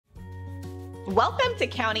Welcome to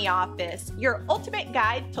County Office, your ultimate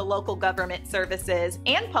guide to local government services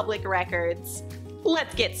and public records.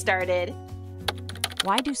 Let's get started.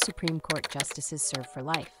 Why do Supreme Court justices serve for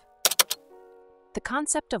life? The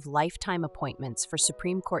concept of lifetime appointments for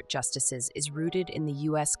Supreme Court justices is rooted in the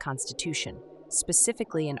U.S. Constitution,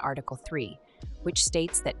 specifically in Article 3, which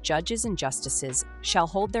states that judges and justices shall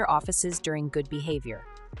hold their offices during good behavior.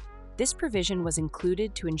 This provision was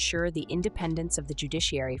included to ensure the independence of the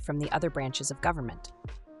judiciary from the other branches of government.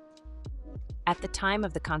 At the time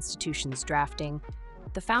of the Constitution's drafting,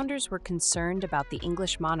 the founders were concerned about the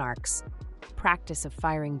English monarchs' practice of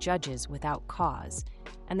firing judges without cause,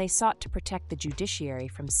 and they sought to protect the judiciary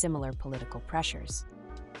from similar political pressures.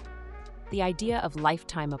 The idea of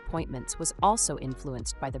lifetime appointments was also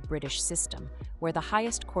influenced by the British system, where the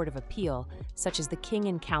highest court of appeal, such as the King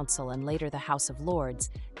and Council and later the House of Lords,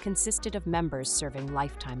 consisted of members serving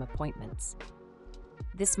lifetime appointments.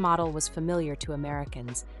 This model was familiar to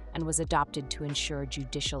Americans and was adopted to ensure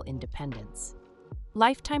judicial independence.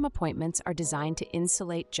 Lifetime appointments are designed to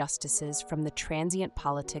insulate justices from the transient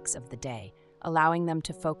politics of the day, allowing them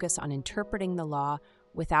to focus on interpreting the law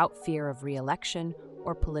without fear of re-election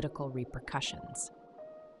or political repercussions.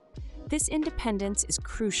 This independence is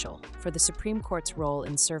crucial for the Supreme Court's role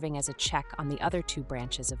in serving as a check on the other two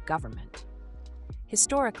branches of government.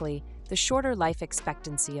 Historically, the shorter life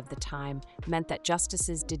expectancy of the time meant that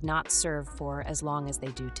justices did not serve for as long as they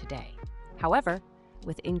do today. However,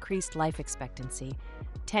 with increased life expectancy,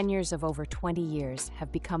 tenures of over 20 years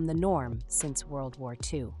have become the norm since World War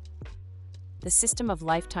II. The system of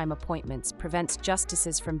lifetime appointments prevents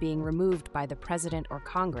justices from being removed by the President or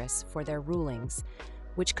Congress for their rulings,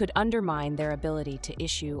 which could undermine their ability to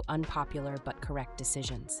issue unpopular but correct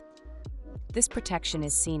decisions. This protection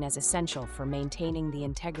is seen as essential for maintaining the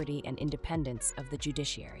integrity and independence of the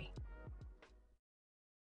judiciary.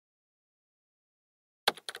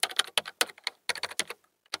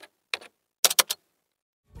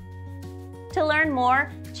 To learn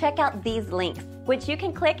more, check out these links, which you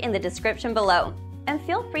can click in the description below. And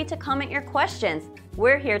feel free to comment your questions.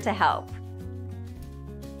 We're here to help.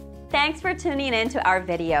 Thanks for tuning in to our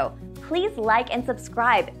video. Please like and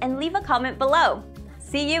subscribe and leave a comment below.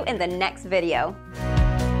 See you in the next video.